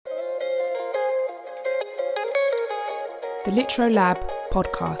the Litro Lab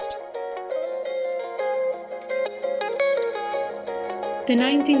podcast. The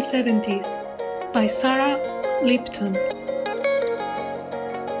 1970s by Sarah Lipton.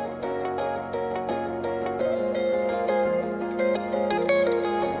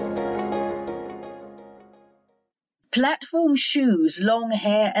 Platform shoes, long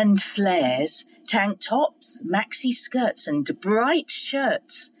hair and flares, tank tops, maxi skirts and bright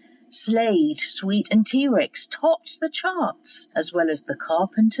shirts, Slade, Sweet and T-Rex topped the charts, as well as the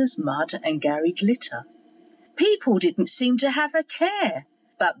Carpenters, Mud and Garage Litter. People didn't seem to have a care.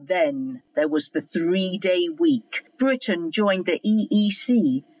 But then there was the 3-day week. Britain joined the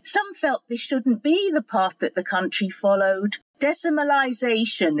EEC. Some felt this shouldn't be the path that the country followed.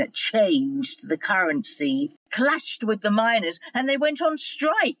 Decimalisation changed the currency, clashed with the miners, and they went on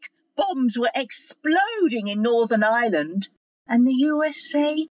strike. Bombs were exploding in Northern Ireland. And the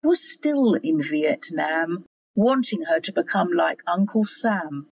USA was still in Vietnam, wanting her to become like Uncle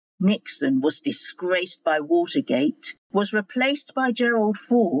Sam. Nixon was disgraced by Watergate, was replaced by Gerald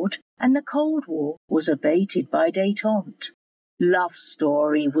Ford, and the Cold War was abated by détente. Love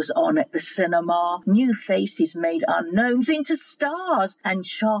Story was on at the cinema, new faces made unknowns into stars, and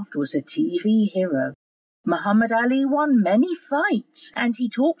Shaft was a TV hero. Muhammad Ali won many fights, and he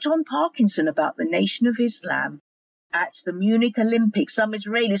talked on Parkinson about the Nation of Islam. At the Munich Olympics, some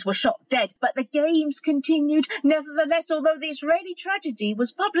Israelis were shot dead, but the games continued. Nevertheless, although the Israeli tragedy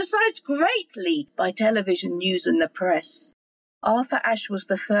was publicised greatly by television news and the press. Arthur Ashe was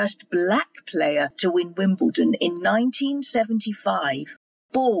the first black player to win Wimbledon in 1975.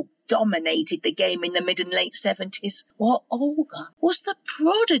 Ball dominated the game in the mid and late 70s, while Olga was the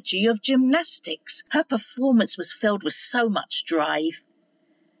prodigy of gymnastics. Her performance was filled with so much drive.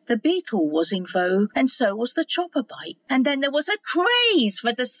 The Beetle was in vogue, and so was the chopper bike. And then there was a craze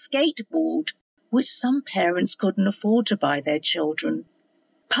for the skateboard, which some parents couldn't afford to buy their children.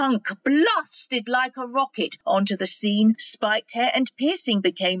 Punk blasted like a rocket onto the scene. Spiked hair and piercing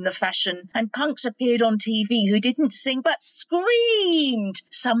became the fashion, and punks appeared on TV who didn't sing but screamed.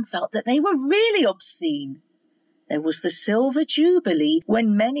 Some felt that they were really obscene. There was the Silver Jubilee,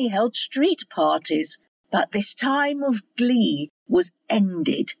 when many held street parties, but this time of glee was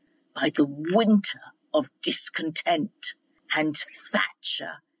ended by the winter of discontent, and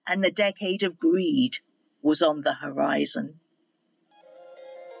Thatcher and the decade of greed was on the horizon.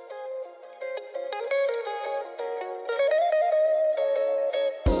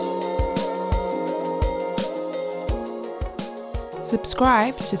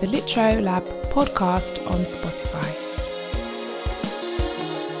 Subscribe to the Litro Lab podcast on Spotify.